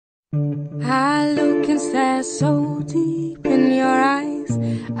I look and stare so deep in your eyes.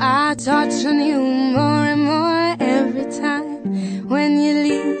 I touch on you more and more every time. When you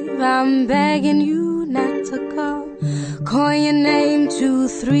leave, I'm begging you not to go. Call your name 2,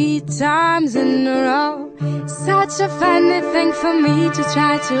 3 times in a row. Such a funny thing for me to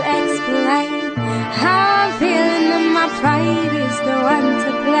try to explain how I'm feeling, and my pride is the one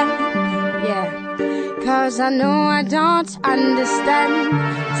to blame. Yeah, 'cause I know I don't understand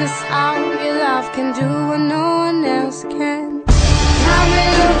just how your love can do what no one else can. Got me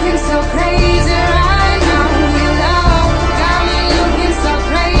looking so crazy right now. Your love got me looking so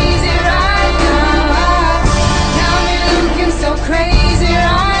crazy right now. Got me looking so crazy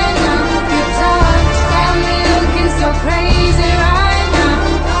right now. Your touch got me looking so crazy right now.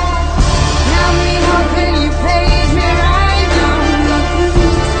 Got me hoping you page me right now.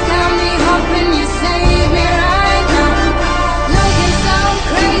 Got me hoping you save me right now. Looking so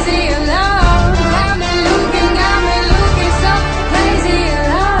crazy alone. Got me looking so crazy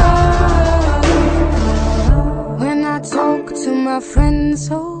alone. When I talk to my friends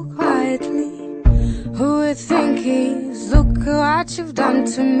so quietly, who would think he's, look what you've done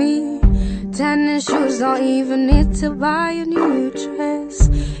to me. Tennis shoes, don't even need to buy a new dress.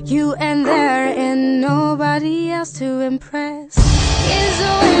 You and there and nobody else to impress. Is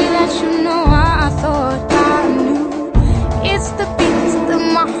the way that you know how I thought I knew. It's the beat that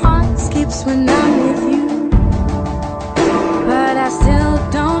my heart skips when I'm with you. But I still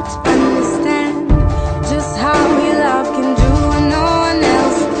don't understand just how your love can do what no one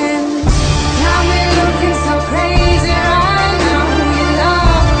else can. Got me looking so crazy right now. Your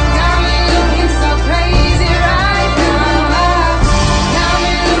love got me looking so crazy right now. Got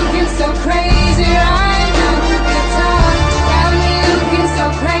me looking so crazy right now. Your touch got me looking so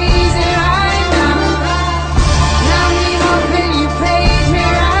crazy right now. Got me hoping you page me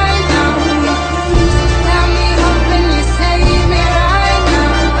right now. Got me hoping you save me right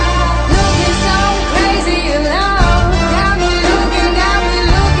now. Looking so crazy alone. Got me looking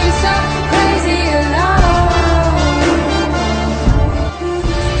so crazy alone.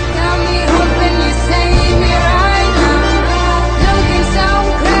 Got me hoping you save me right now. Looking so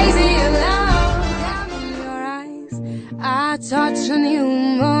crazy alone. Got me in your eyes. I touch on you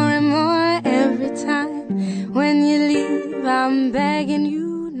more and more every time. When you leave, I'm begging